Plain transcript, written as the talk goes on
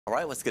All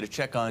right, let's get a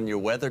check on your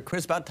weather.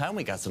 Chris, about time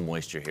we got some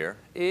moisture here.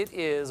 It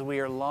is. We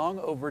are long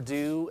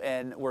overdue,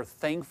 and we're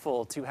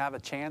thankful to have a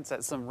chance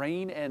at some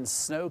rain and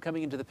snow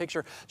coming into the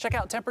picture. Check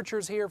out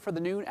temperatures here for the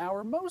noon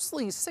hour.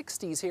 Mostly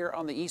 60s here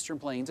on the eastern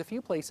plains. A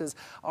few places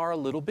are a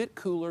little bit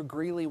cooler.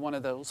 Greeley, one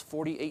of those,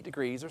 48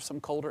 degrees. There's some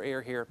colder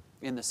air here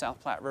in the South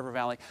Platte River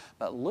Valley.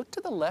 But look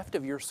to the left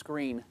of your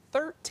screen,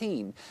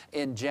 13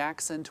 in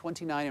Jackson,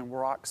 29 in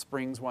Rock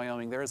Springs,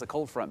 Wyoming. There is a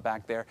cold front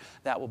back there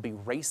that will be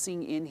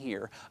racing in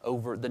here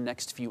over the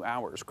next few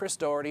hours. Chris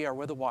Doherty, our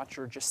weather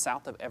watcher just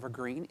south of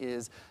Evergreen,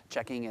 is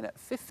checking in at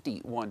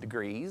 51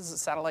 degrees.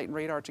 Satellite and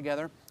radar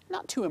together,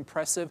 not too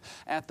impressive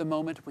at the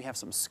moment. We have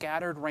some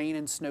scattered rain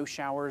and snow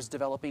showers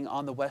developing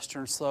on the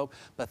western slope,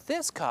 but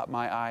this caught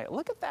my eye.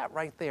 Look at that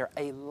right there,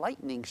 a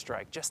lightning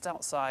strike just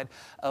outside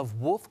of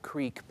Wolf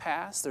Creek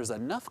Pass. There's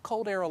enough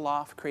cold air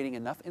aloft creating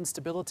enough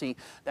instability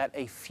that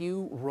a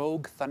few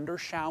rogue thunder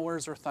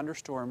showers or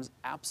thunderstorms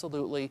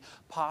absolutely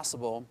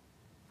possible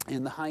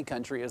in the high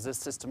country as this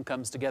system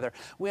comes together.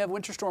 We have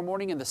winter storm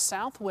warning in the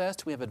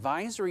southwest. We have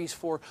advisories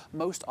for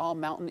most all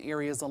mountain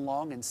areas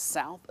along and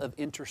south of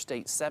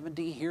Interstate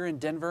 70 here in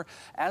Denver.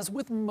 As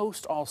with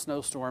most all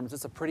snowstorms,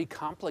 it's a pretty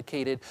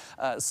complicated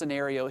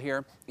scenario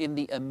here. In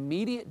the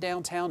immediate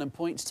downtown and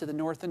points to the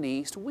north and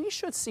east, we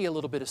should see a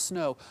little bit of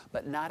snow,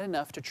 but not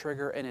enough to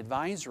trigger an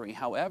advisory.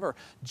 However,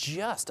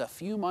 just a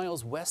few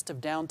miles west of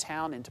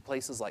downtown into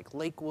places like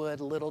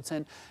Lakewood,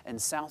 Littleton,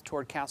 and south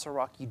toward Castle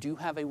Rock, you do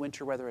have a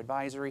winter weather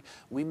advisory.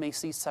 We may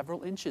see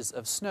several inches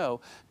of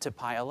snow to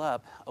pile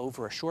up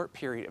over a short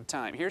period of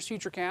time. Here's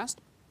Futurecast.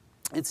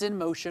 It's in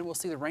motion. We'll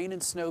see the rain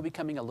and snow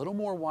becoming a little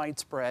more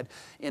widespread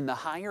in the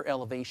higher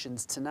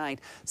elevations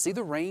tonight. See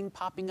the rain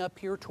popping up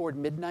here toward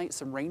midnight.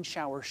 Some rain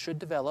showers should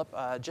develop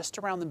just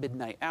around the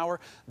midnight hour.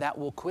 That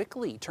will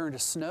quickly turn to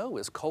snow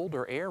as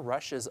colder air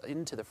rushes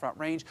into the front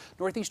range.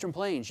 Northeastern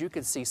plains, you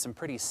could see some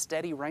pretty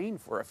steady rain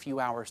for a few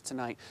hours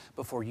tonight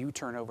before you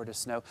turn over to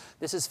snow.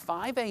 This is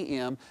 5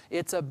 a.m.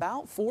 It's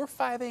about 4 or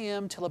 5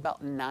 a.m. till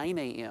about 9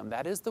 a.m.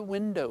 That is the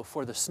window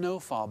for the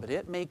snowfall, but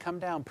it may come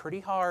down pretty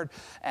hard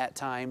at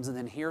times. And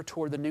then here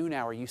toward the noon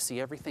hour, you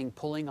see everything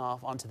pulling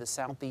off onto the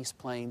southeast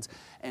plains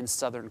and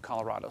southern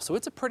Colorado. So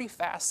it's a pretty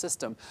fast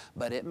system,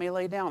 but it may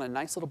lay down a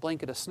nice little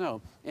blanket of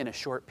snow in a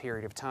short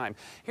period of time.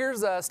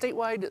 Here's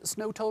statewide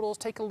snow totals.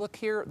 Take a look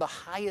here. The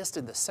highest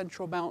in the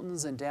Central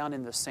Mountains and down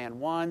in the San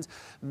Juans.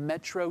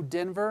 Metro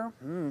Denver.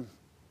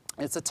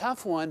 It's a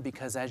tough one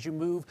because as you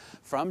move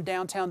from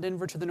downtown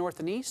Denver to the north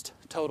and east,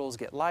 totals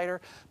get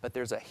lighter, but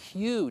there's a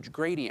huge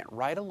gradient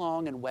right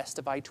along and west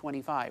of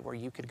I-25 where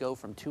you could go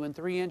from 2 and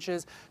 3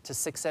 inches to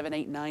 6, 7,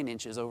 8, 9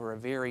 inches over a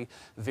very,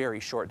 very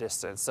short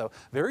distance. So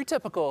very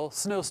typical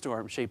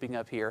snowstorm shaping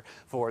up here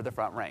for the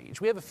Front Range.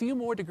 We have a few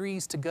more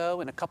degrees to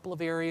go in a couple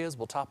of areas.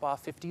 We'll top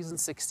off 50s and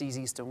 60s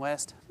east and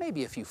west,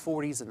 maybe a few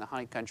 40s in the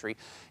high country.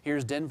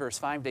 Here's Denver's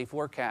 5-day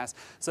forecast.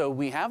 So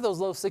we have those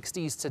low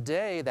 60s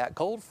today. That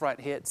cold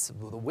front hits.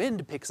 The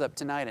wind picks up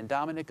tonight, and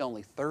Dominic,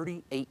 only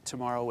 38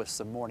 tomorrow with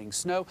some morning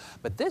snow.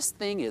 But this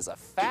thing is a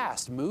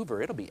fast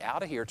mover. It'll be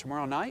out of here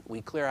tomorrow night.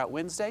 We clear out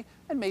Wednesday,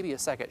 and maybe a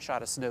second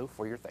shot of snow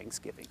for your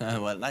Thanksgiving.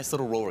 Well, nice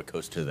little roller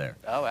coaster there.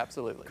 Oh,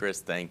 absolutely.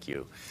 Chris, thank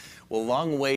you. Well, long way.